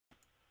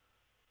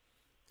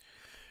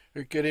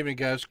Good evening,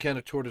 guys. Ken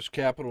at Tortoise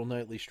Capital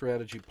Nightly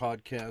Strategy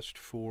Podcast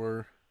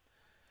for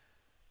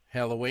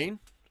Halloween.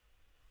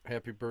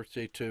 Happy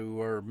birthday to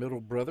our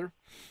middle brother,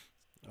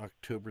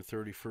 October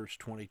 31st,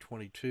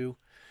 2022.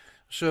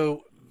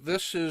 So,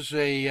 this is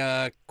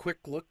a quick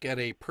look at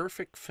a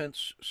perfect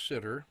fence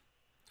sitter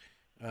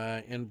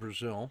in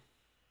Brazil.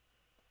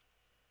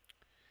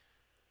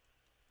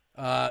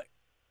 Why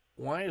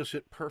is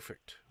it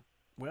perfect?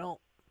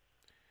 Well,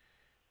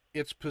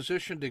 it's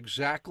positioned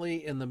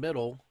exactly in the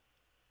middle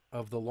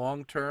of the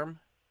long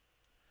term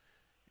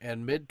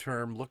and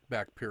mid-term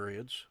look-back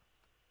periods.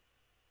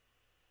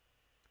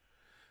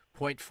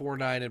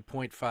 0.49 and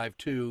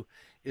 0.52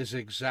 is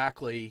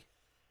exactly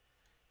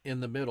in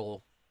the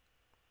middle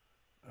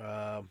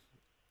uh,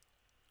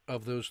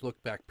 of those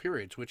look-back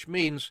periods, which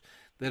means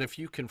that if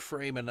you can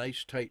frame a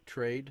nice tight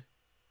trade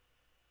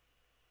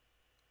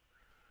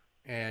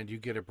and you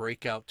get a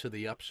breakout to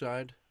the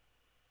upside,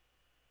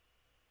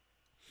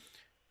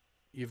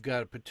 you've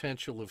got a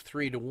potential of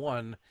 3 to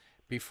 1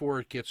 before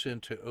it gets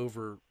into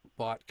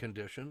overbought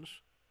conditions.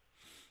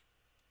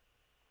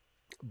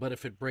 But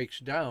if it breaks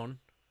down,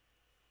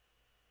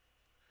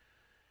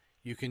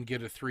 you can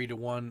get a 3 to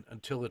 1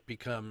 until it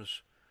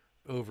becomes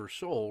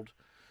oversold.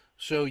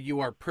 So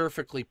you are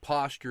perfectly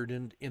postured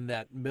in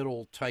that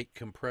middle tight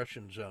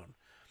compression zone.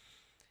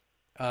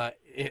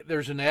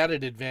 There's an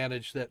added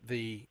advantage that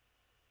the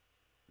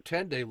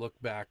 10-day look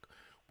back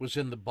was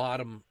in the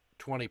bottom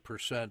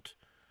 20%.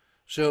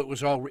 So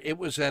it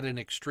was at an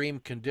extreme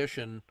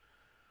condition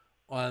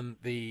on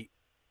the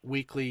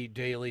weekly,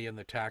 daily, and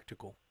the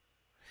tactical.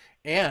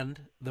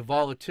 And the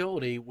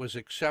volatility was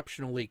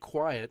exceptionally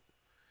quiet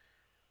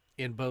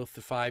in both the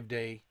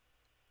 5-day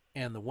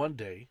and the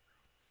 1-day.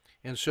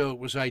 And so it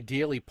was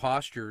ideally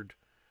postured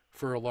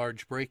for a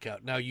large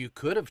breakout. Now, you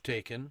could have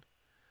taken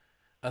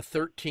a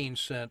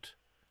 13-cent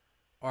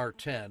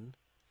R10,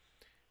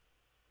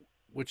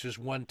 which is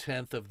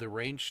 1/10 of the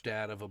range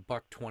stat of a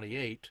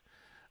 $1.28.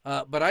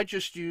 But I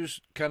just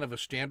used kind of a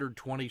standard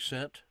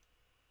 20-cent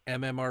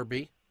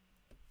MMRB.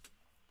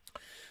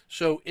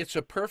 So it's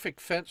a perfect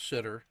fence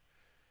sitter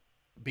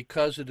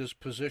because it is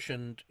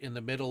positioned in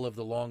the middle of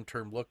the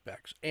long-term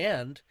lookbacks.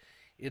 And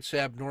it's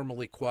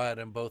abnormally quiet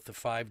on both the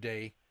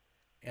 5-day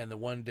and the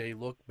 1-day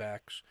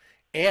lookbacks.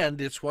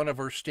 And it's one of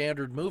our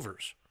standard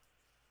movers.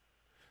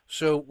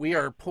 So we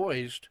are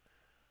poised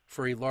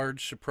for a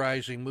large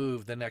surprising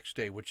move the next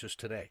day, which is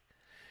today.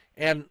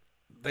 And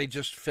they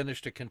just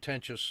finished a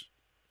contentious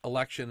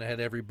election that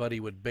had everybody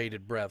with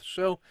bated breath.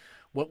 So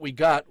what we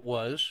got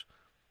was,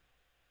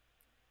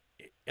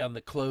 on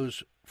the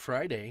close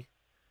Friday,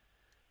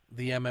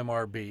 the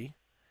MMRB,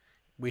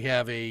 we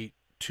have a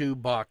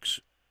 2-box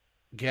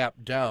gap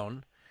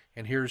down,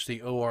 and here's the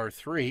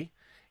OR3,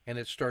 and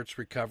it starts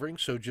recovering.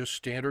 So just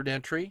standard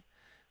entry,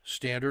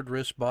 standard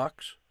risk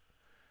box,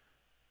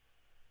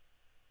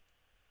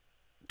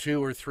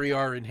 2 or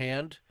 3R in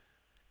hand,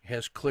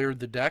 has cleared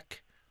the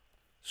deck,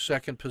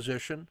 second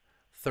position,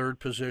 third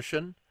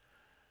position,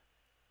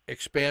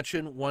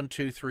 expansion, 1,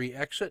 2, 3,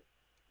 exit,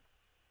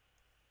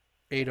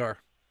 8R.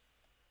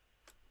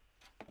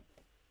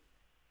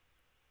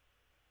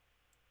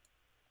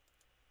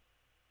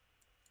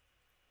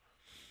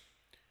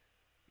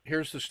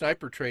 Here's the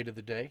sniper trade of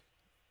the day.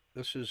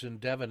 This is in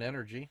Devon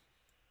Energy.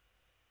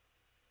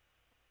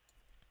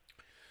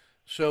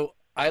 So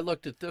I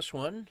looked at this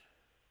one.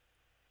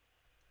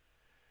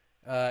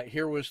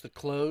 Here was the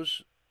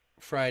close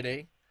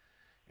Friday.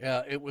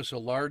 It was a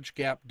large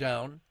gap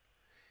down.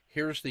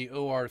 Here's the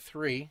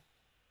OR3.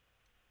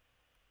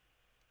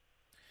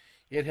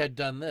 It had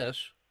done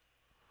this,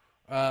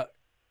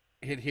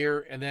 hit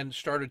here, and then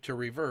started to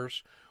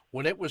reverse.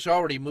 When it was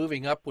already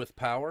moving up with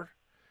power,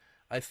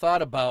 I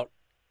thought about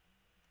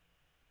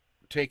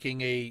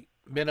taking a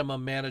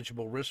minimum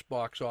manageable risk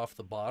box off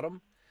the bottom,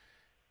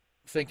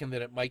 thinking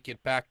that it might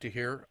get back to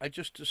here. I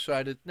just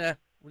decided, nah,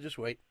 we'll just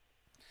wait.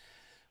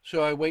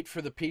 So I wait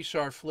for the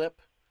PSAR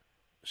flip,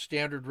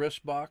 standard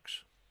risk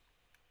box.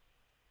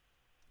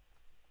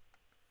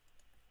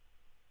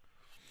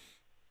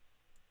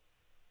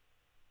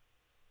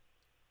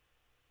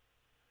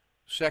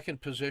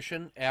 Second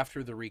position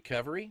after the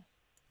recovery.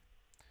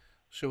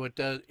 So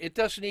it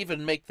doesn't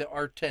even make the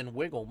R10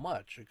 wiggle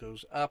much. It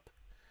goes up,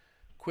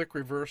 quick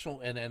reversal,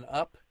 and then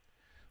up.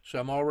 So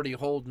I'm already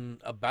holding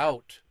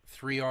about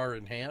 3R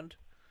in hand.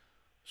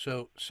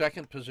 So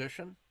second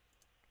position.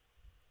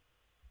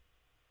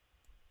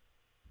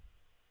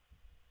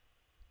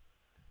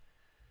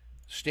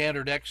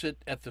 Standard exit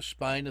at the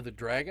spine of the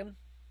dragon.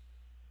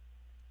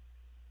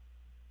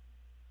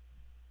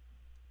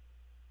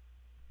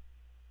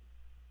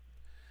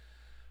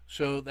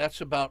 So that's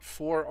about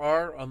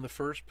 4R on the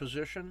first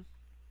position,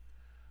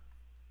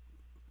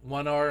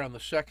 1R on the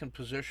second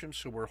position,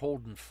 so we're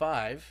holding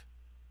 5.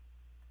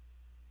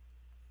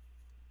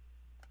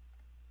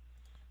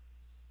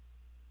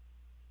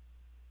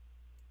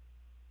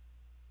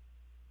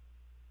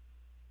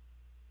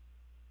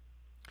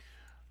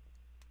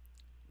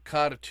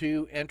 Caught a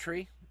 2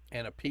 entry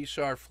and a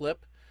PSAR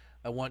flip.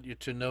 I want you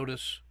to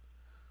notice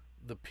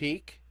the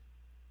peak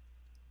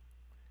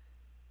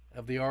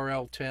of the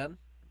RL10.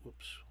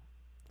 Whoops.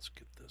 Let's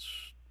get this.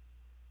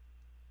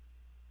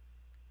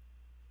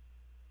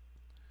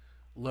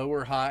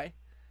 Lower high,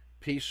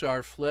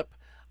 PSAR flip.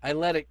 I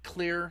let it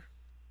clear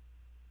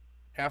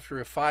after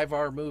a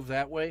 5R move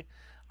that way.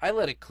 I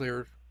let it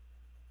clear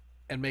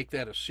and make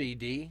that a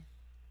CD,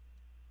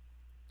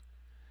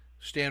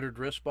 standard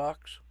risk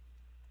box.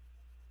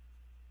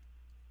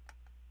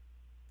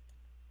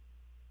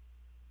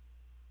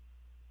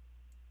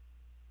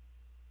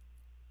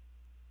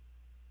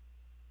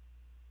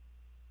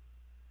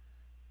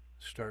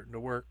 Starting to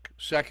work.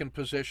 Second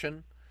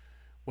position,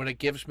 when it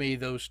gives me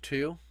those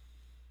two.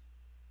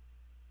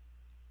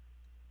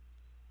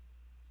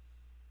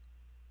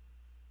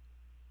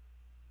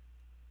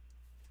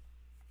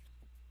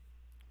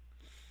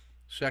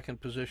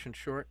 Second position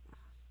short.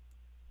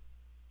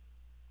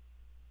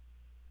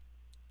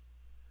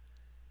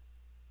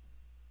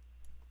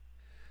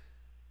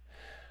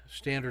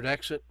 Standard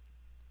exit.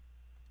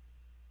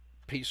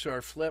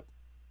 PSAR flip.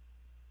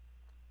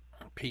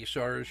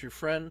 PSAR is your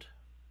friend.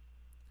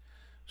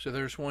 So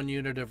there's 1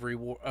 unit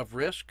of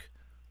risk.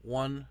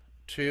 1,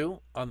 2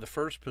 on the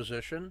first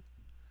position.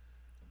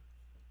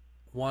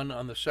 1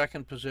 on the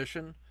second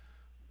position.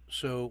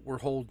 So we're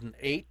holding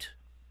 8.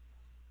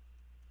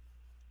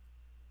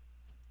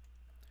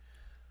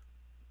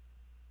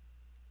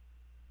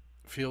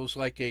 Feels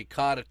like a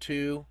COTA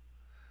 2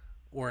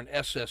 or an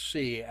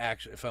SSC.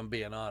 Actually, if I'm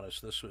being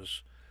honest,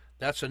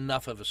 that's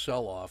enough of a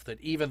sell-off that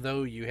even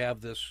though you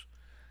have this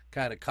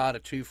kind of COTA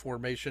 2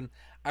 formation,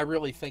 I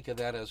really think of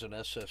that as an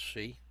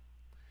SSC.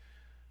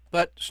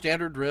 But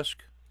standard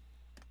risk.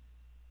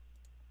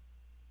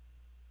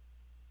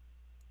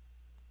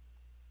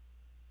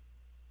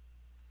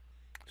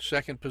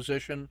 Second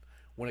position,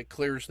 when it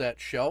clears that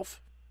shelf.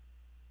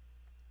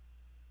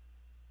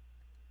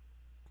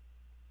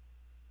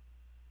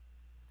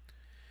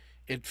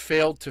 It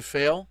failed to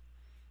fail,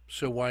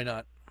 so why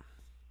not?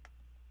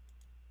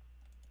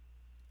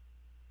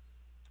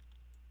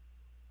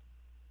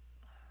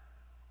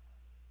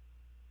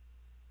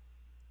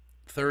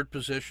 Third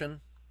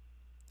position,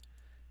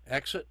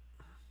 exit.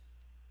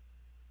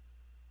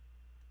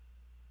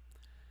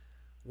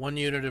 1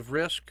 unit of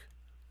risk.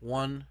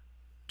 1,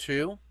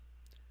 2.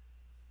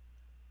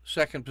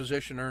 Second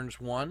position earns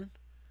 1.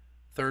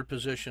 Third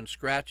position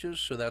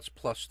scratches, so that's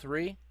plus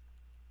 3.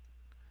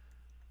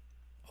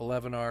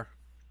 11R.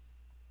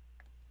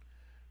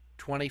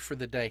 20 for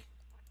the day.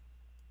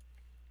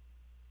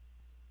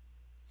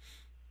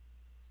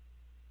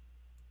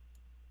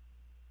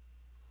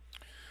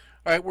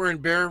 All right, we're in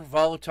bear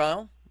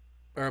volatile,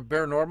 or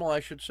bear normal,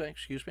 I should say,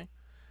 excuse me.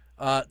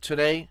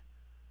 Today,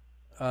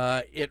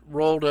 it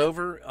rolled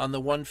over on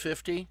the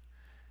 150.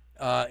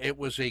 It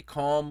was a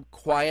calm,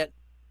 quiet,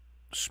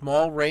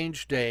 small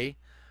range day.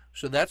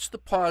 So that's the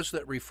pause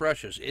that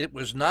refreshes. It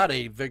was not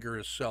a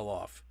vigorous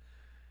sell-off.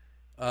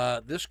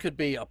 This could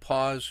be a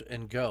pause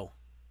and go.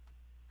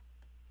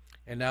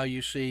 And now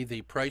you see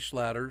the price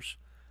ladders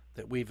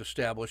that we've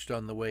established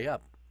on the way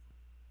up.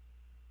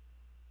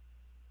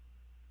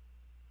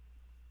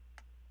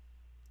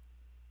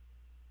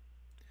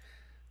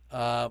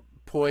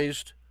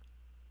 Poised,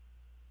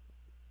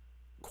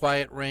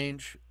 quiet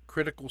range,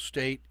 critical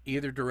state,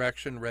 either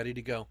direction, ready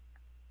to go.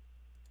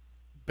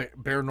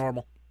 Bear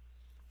normal.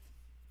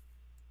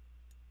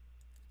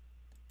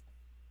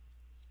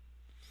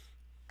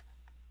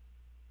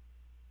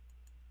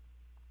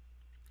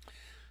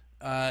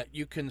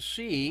 You can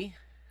see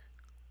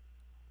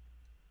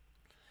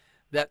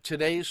that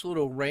today's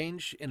little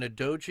range in a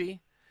doji,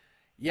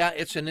 yeah,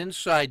 it's an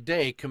inside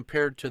day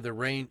compared to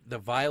the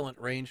violent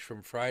range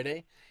from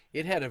Friday.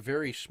 It had a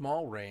very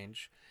small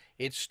range.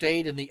 It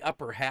stayed in the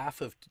upper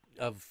half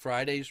of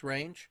Friday's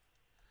range.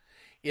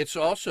 It's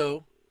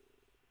also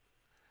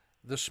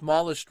the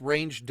smallest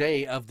range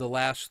day of the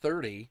last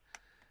 30.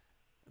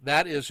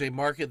 That is a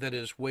market that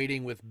is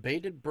waiting with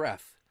bated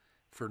breath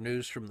for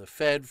news from the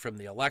Fed, from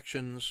the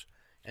elections,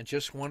 and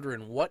just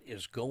wondering what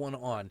is going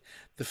on.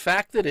 The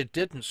fact that it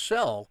didn't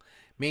sell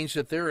means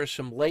that there is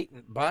some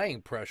latent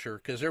buying pressure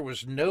because there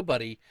was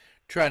nobody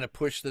trying to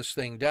push this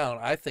thing down.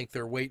 I think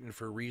they're waiting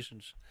for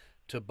reasons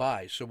to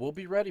buy. So we'll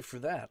be ready for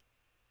that.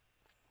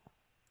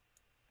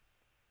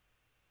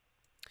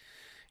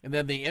 And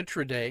then the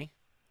intraday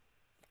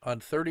on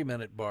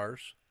 30-minute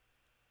bars.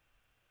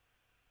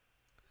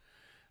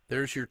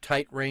 There's your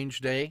tight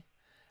range day.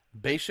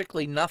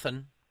 Basically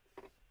nothing.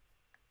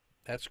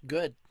 That's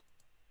good.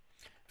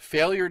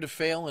 Failure to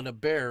fail in a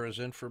bear is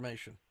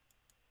information.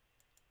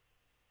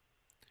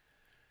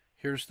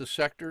 Here's the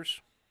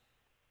sectors.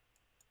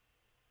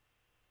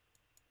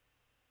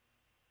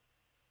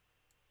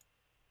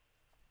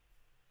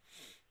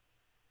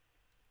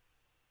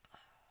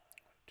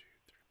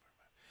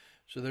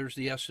 So there's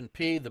the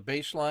S&P, the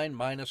baseline,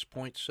 minus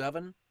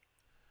 0.7.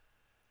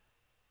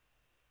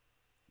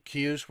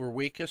 Qs were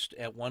weakest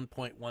at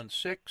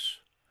 1.16.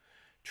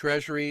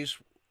 Treasuries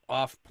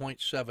off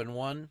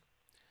 0.71.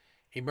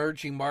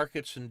 Emerging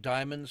markets and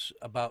diamonds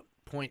about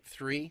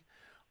 0.3.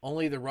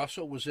 Only the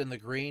Russell was in the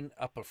green,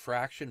 up a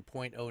fraction,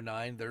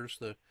 0.09. There's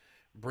the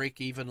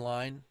break-even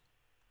line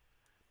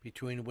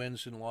between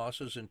wins and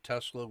losses, and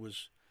Tesla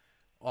was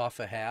off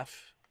a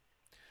half.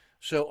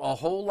 So a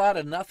whole lot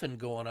of nothing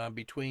going on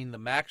between the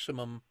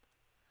maximum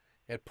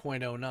at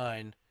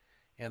 0.09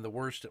 and the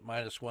worst at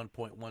minus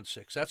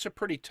 1.16. That's a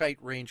pretty tight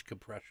range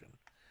compression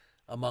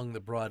among the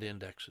broad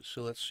indexes.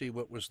 So let's see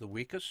what was the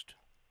weakest.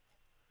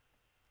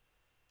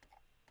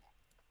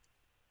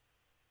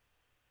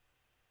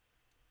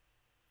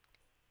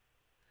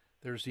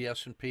 There's the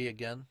S&P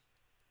again.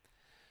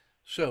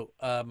 So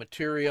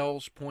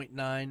materials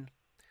 0.9,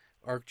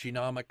 ARC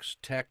Genomics,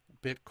 Tech,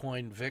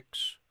 Bitcoin,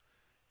 VIX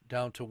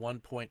down to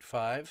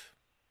 1.5.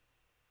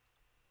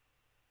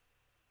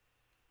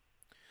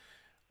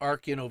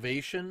 ARC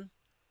Innovation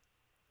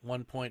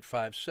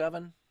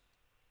 1.57.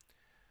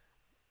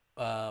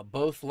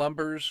 Both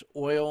lumbers,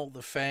 oil,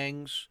 the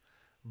FANGs,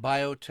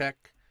 biotech,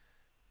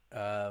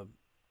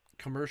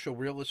 commercial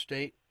real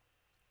estate.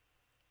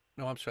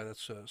 No, I'm sorry,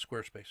 that's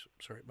Squarespace.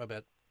 Sorry, my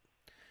bad.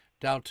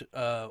 Down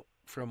to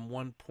from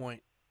 1.6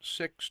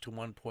 to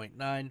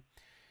 1.9.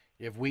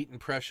 You have wheat and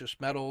precious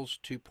metals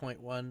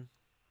 2.1.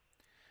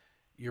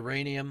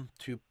 Uranium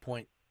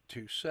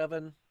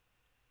 2.27.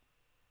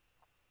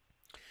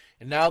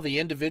 And now the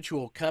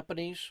individual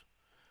companies.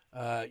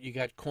 You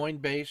got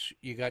Coinbase,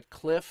 you got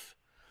Cliff,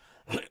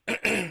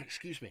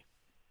 excuse me,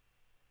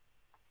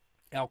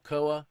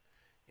 Alcoa,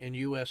 and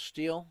U.S.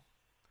 Steel.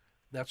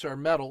 That's our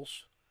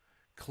metals.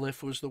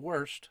 Cliff was the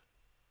worst.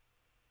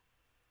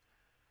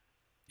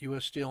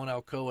 U.S. Steel and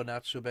Alcoa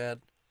not so bad.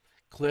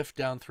 Cliff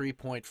down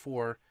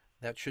 3.4.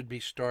 That should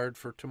be starred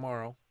for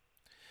tomorrow.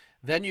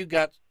 Then you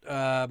got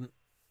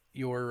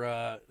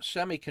your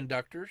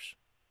semiconductors.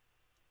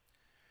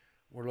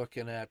 We're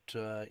looking at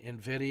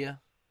NVIDIA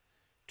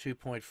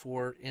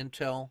 2.4,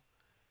 Intel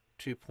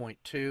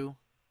 2.2.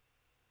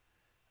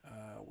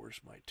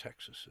 Where's my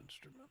Texas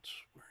Instruments?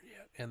 Where are you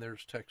at? And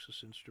there's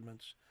Texas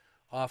Instruments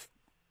off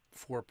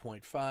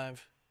 4.5.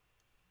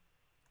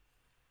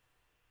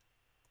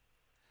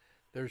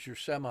 There's your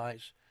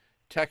semis.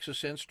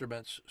 Texas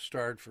Instruments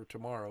starred for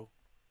tomorrow.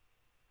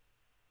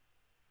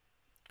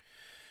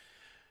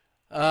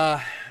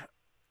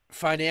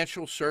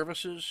 Financial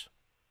services.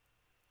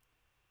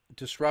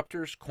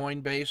 Disruptors.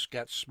 Coinbase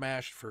got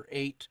smashed for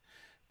 8.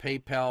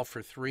 PayPal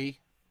for 3.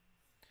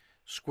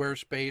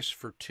 Squarespace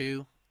for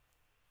 2.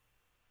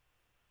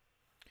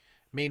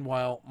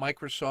 Meanwhile,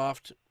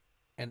 Microsoft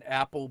and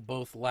Apple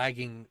both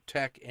lagging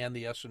tech and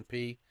the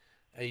S&P,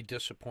 a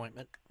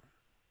disappointment.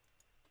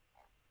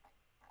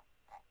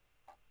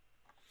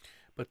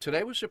 But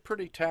today was a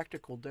pretty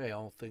tactical day,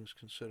 all things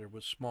considered,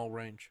 with small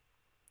range.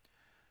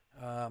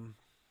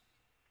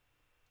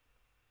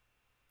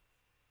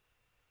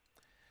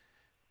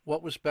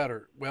 What was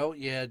better? Well,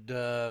 you had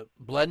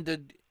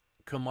blended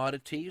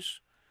commodities,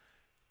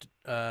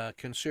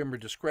 consumer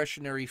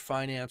discretionary,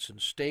 finance,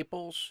 and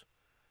staples,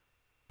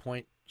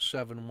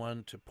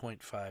 0.71 to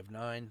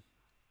 0.59.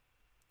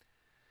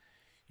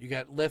 You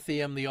got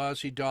lithium, the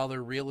Aussie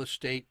dollar, real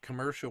estate,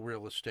 commercial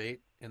real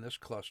estate in this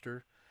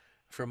cluster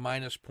from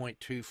minus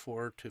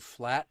 0.24 to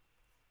flat.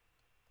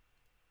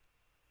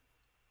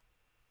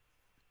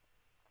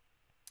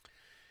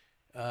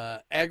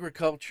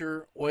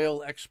 Agriculture,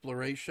 oil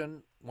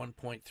exploration,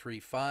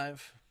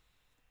 1.35.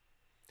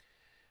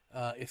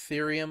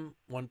 Ethereum,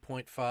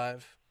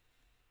 1.5.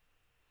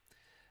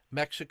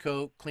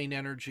 Mexico, clean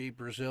energy,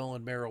 Brazil,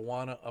 and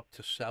marijuana up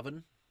to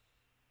 7.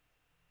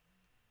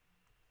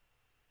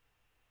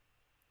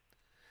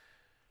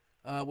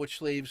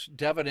 Which leaves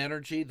Devon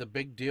Energy, the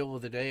big deal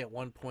of the day, at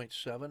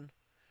 1.7.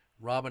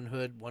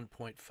 Robinhood,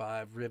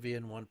 1.5.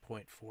 Rivian,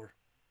 1.4.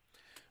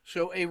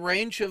 So a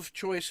range of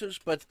choices,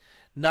 but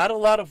not a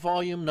lot of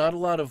volume, not a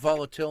lot of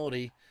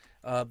volatility.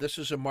 This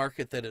is a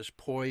market that is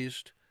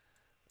poised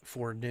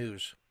for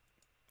news.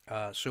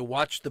 So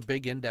watch the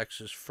big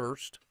indexes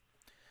first.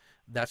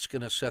 That's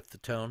going to set the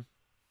tone.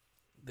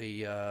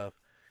 The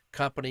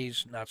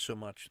companies, not so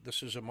much.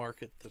 This is a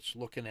market that's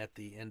looking at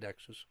the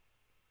indexes.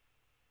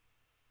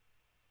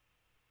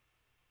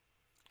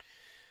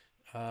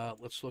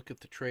 Let's look at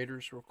the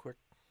traders real quick.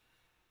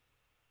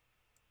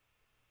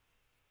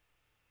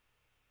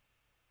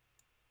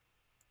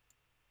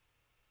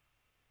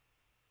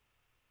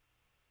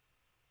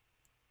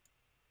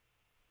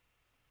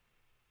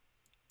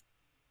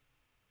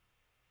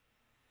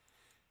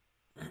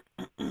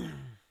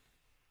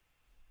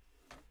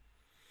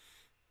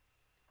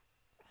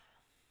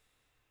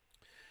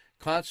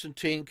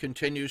 Constantine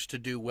continues to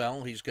do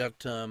well. He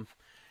got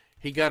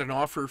an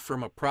offer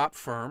from a prop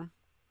firm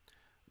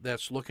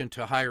that's looking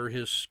to hire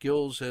his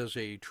skills as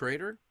a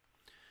trader.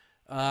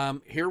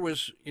 Here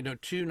was,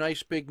 2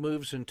 nice big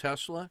moves in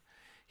Tesla.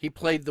 He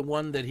played the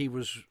one that he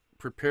was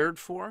prepared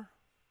for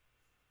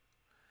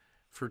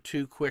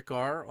 2 quick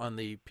R on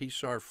the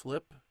PSAR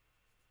flip.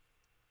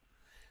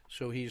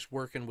 So he's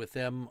working with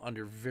them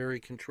under very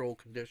controlled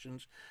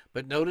conditions.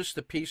 But notice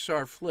the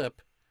PSAR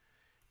flip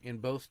in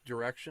both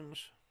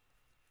directions.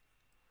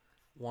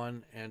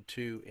 1 and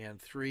 2 and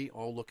 3,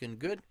 all looking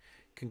good.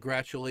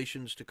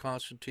 Congratulations to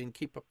Constantine.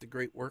 Keep up the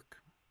great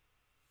work.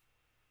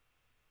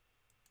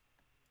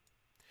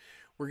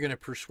 We're going to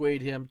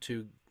persuade him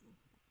to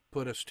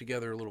put us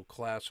together a little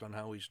class on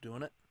how he's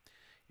doing it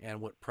and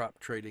what prop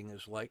trading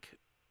is like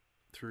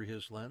through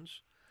his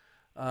lens.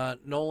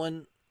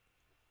 Nolan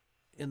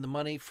in the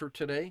money for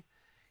today.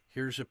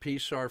 Here's a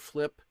PSAR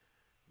flip.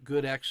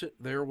 Good exit.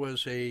 There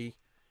was a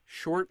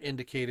short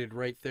indicated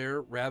right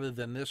there rather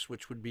than this,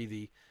 which would be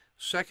the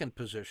second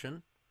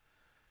position.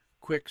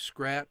 Quick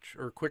scratch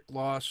or quick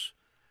loss.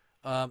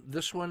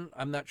 This one,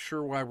 I'm not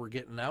sure why we're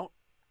getting out.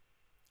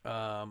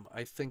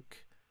 I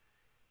think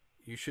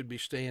you should be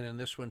staying in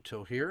this one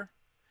till here.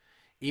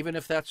 Even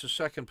if that's the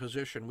second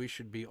position, we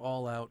should be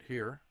all out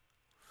here.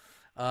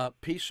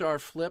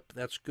 PSAR flip,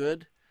 that's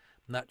good.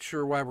 Not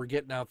sure why we're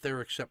getting out there,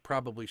 except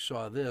probably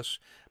saw this.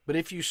 But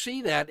if you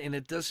see that and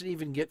it doesn't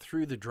even get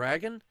through the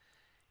dragon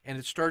and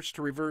it starts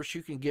to reverse,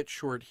 you can get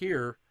short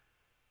here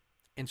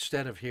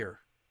instead of here.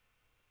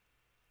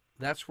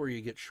 That's where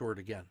you get short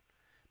again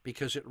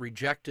because it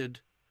rejected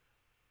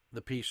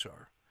the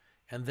PSAR.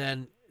 And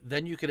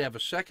then you could have a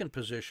second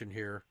position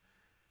here,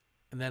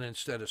 and then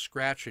instead of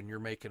scratching, you're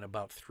making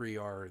about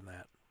 3R in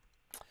that.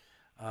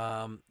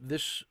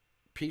 This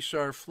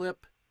PSAR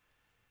flip,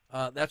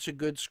 that's a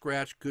good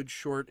scratch, good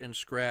short and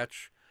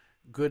scratch,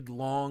 good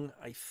long,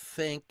 I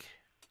think.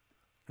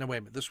 No, wait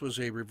a minute. This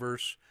was a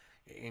reverse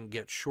and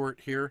get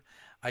short here.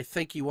 I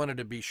think you wanted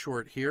to be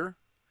short here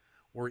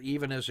or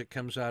even as it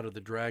comes out of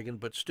the dragon,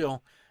 but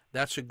still,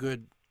 that's a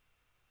good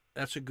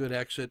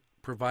exit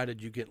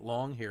provided you get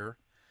long here,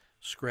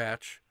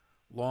 scratch,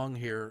 long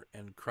here,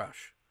 and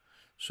crush.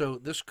 So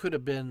this could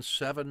have been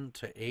 7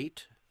 to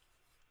 8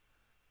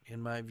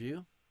 in my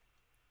view,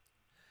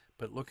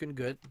 but looking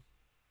good.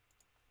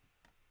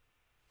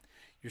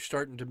 You're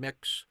starting to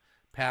mix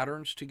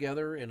patterns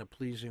together in a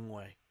pleasing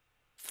way.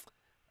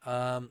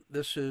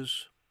 This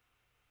is,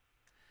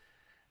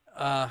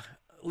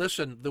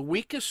 listen, the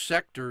weakest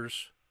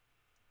sectors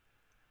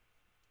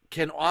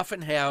can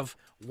often have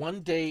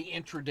one-day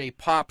intraday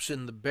pops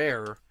in the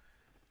bear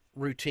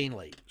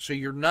routinely. So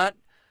you're not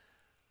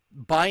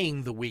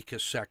buying the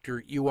weakest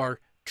sector, you are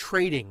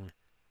trading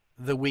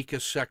the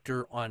weakest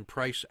sector on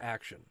price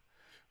action.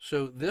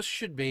 So this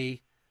should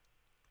be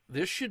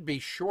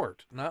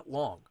short, not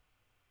long.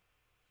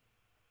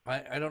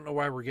 I don't know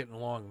why we're getting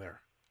long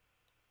there.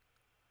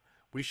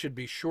 We should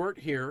be short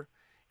here,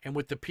 and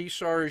with the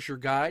PSAR as your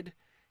guide,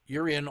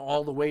 you're in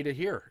all the way to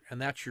here, and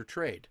that's your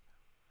trade.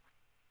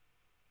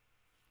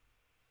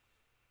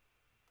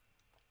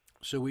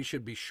 So we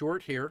should be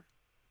short here.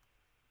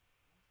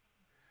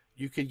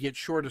 You could get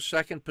short a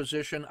second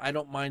position. I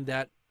don't mind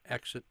that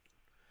exit.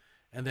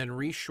 And then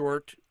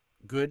re-short,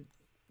 good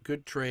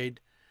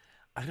trade.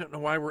 I don't know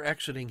why we're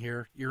exiting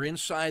here. You're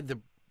inside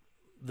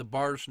the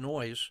bar's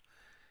noise.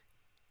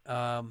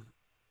 And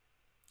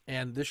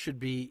this should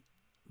be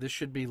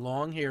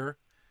long here.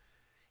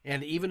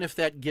 And even if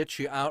that gets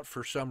you out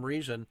for some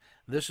reason,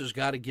 this has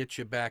got to get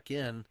you back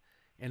in.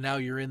 And now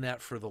you're in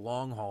that for the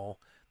long haul.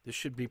 This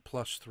should be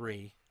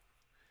 +3.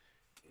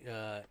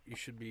 You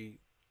should be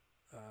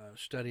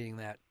studying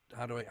that.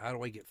 How do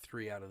I get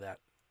 3 out of that?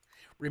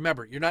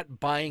 Remember, you're not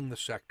buying the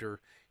sector,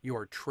 you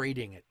are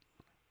trading it.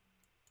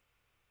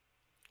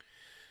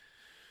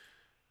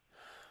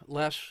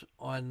 Less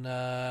on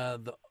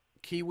the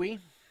Kiwi.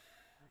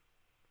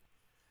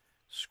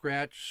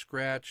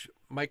 Scratch,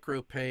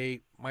 micro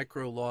pay,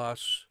 micro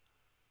loss,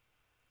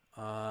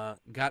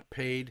 got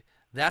paid.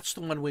 That's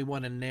the one we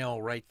want to nail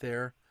right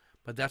there,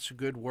 but that's a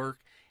good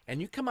work. And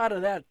you come out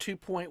of that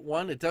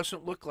 2.1, it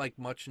doesn't look like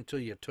much until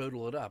you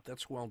total it up.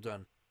 That's well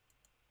done.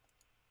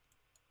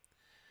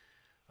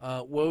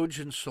 Woj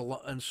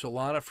and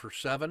Solana for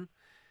 7.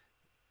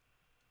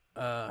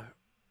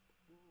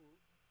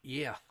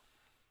 Yeah.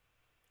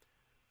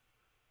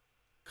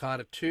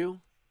 Caught a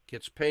 2,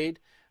 gets paid.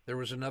 There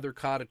was another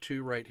caught a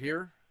 2 right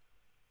here.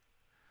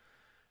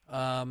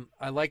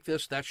 I like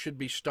this. That should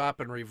be stop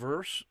and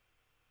reverse.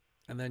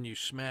 And then you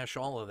smash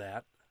all of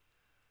that.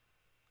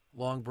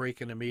 Long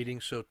break in a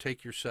meeting, so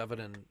take your 7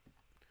 and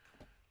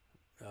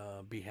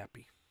be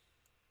happy.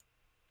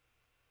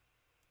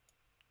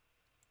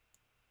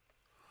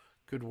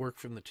 Good work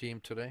from the team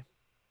today.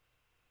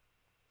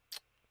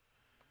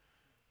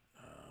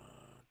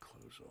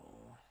 Close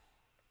all.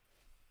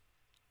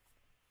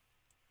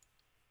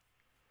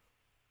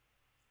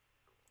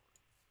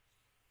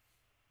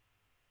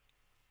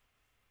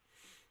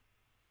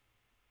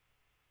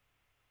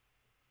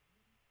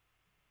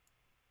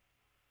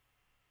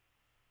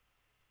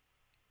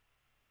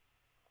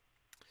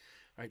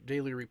 All right,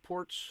 daily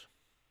reports.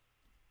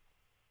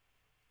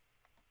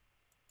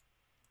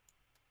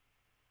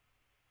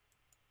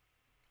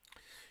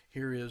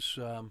 Here is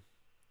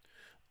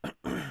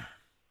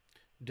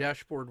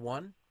dashboard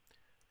 1.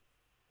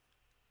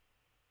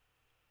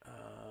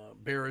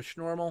 Bearish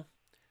normal.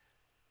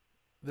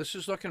 This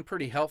is looking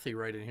pretty healthy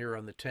right in here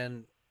on the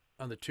 10,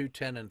 on the 2,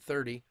 10, and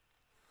 30.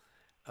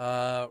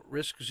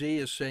 Risk Z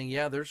is saying,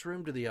 yeah, there's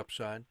room to the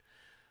upside.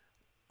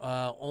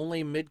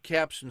 Only mid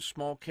caps and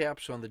small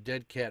caps on the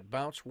dead cat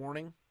bounce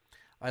warning.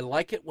 I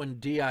like it when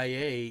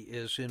DIA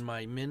is in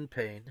my min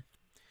pain.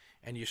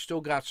 And you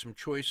still got some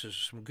choices,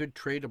 some good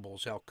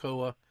tradables: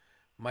 Alcoa,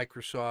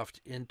 Microsoft,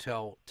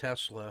 Intel,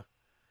 Tesla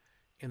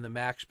in the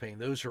max pain.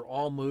 Those are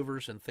all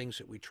movers and things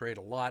that we trade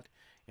a lot.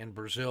 And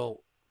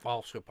Brazil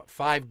also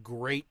 5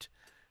 great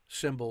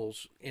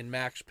symbols in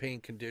max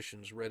pain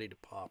conditions ready to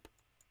pop.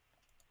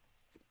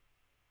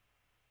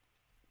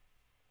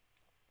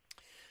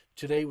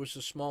 Today was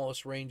the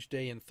smallest range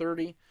day in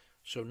 30,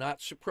 so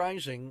not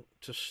surprising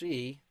to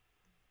see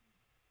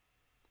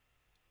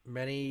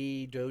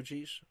many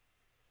dojis,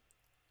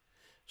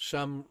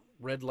 some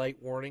red light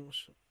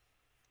warnings.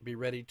 Be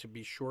ready to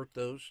be short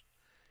those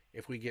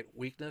if we get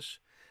weakness.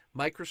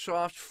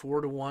 Microsoft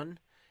 4 to 1,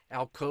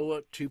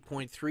 Alcoa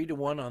 2.3 to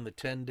 1 on the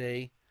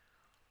 10-day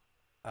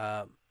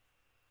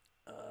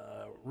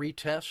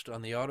retest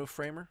on the auto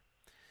framer.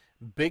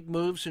 Big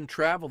moves in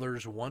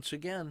travelers once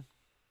again.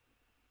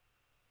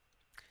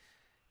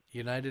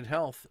 United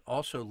Health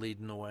also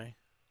leading the way.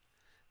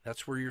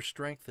 That's where your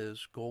strength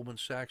is. Goldman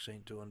Sachs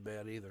ain't doing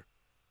bad either.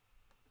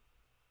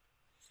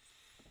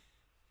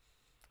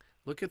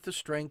 Look at the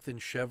strength in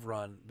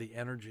Chevron, the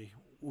energy.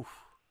 Oof.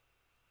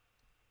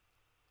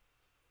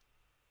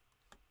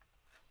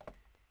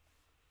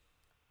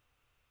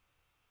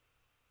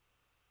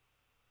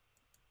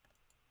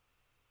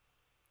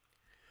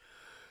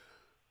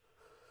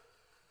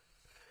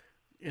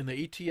 In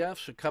the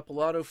ETFs, a couple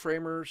auto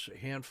framers, a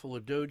handful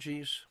of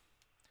dojis.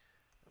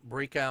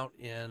 Breakout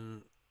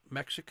in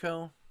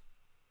Mexico.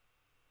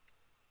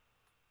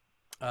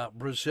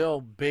 Brazil,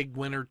 big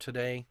winner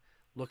today.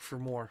 Look for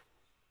more,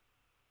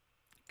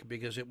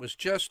 because it was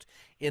just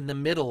in the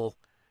middle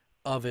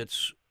of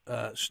its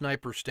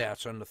sniper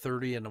stats on the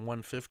 30 and the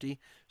 150.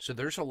 So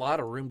there's a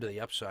lot of room to the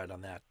upside on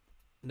that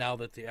now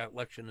that the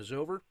election is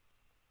over,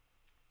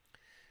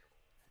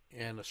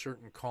 and a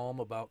certain calm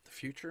about the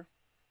future.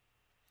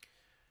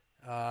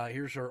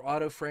 Here's our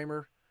auto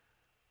framer.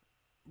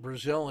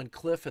 Brazil and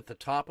Cliff at the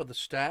top of the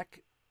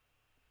stack.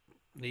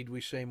 Need we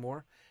say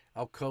more?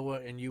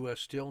 Alcoa and U.S.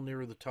 Steel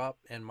near the top,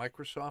 and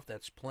Microsoft.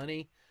 That's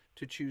plenty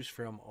to choose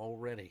from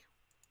already.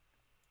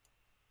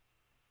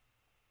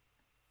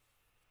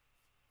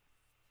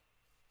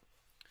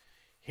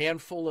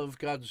 Handful of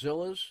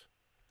Godzillas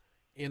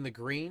in the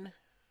green.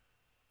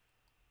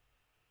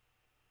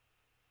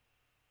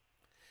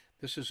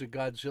 This is a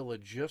Godzilla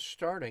just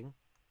starting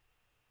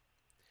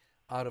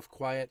out of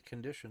quiet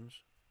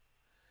conditions.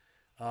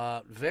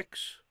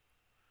 VIX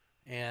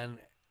and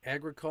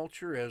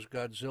agriculture as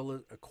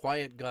Godzilla, a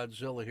quiet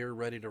Godzilla here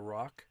ready to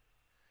rock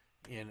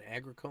in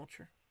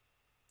agriculture.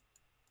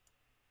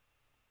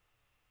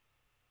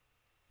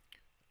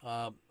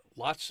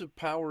 Lots of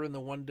power in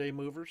the one-day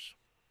movers.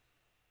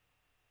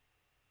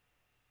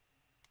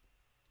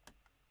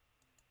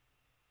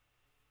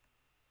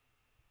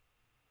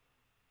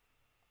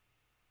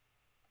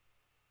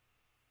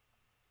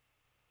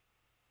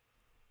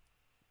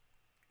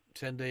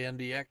 $10-day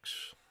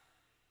NDX.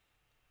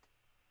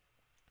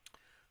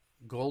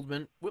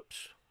 Goldman,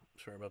 whoops,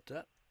 sorry about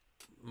that.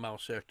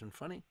 Mouse acting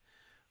funny.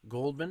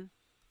 Goldman.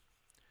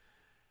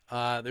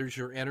 There's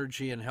your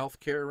energy and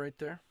healthcare right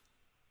there.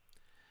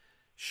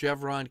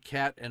 Chevron,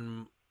 Cat,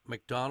 and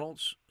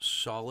McDonald's,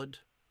 solid.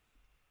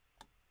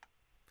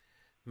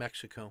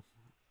 Mexico.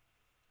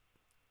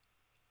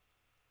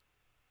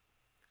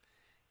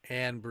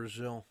 And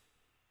Brazil.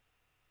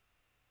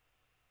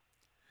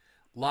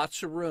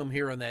 Lots of room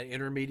here on that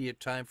intermediate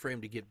time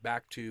frame to get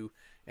back to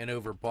an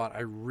overbought. I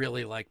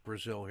really like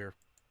Brazil here.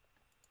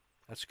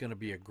 That's going to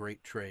be a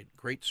great trade.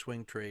 Great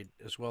swing trade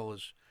as well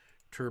as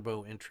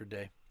turbo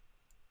intraday.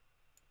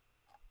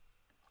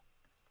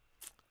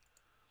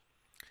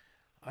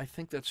 I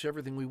think that's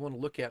everything we want to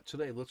look at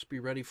today. Let's be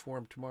ready for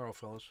them tomorrow,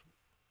 fellas.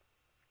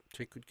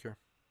 Take good care.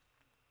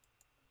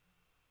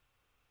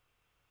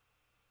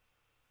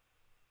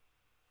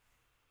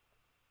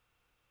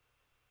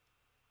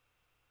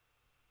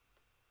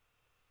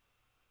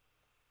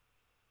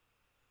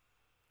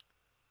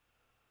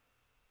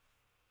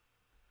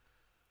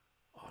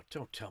 Oh,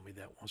 don't tell me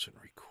that wasn't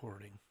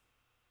recording.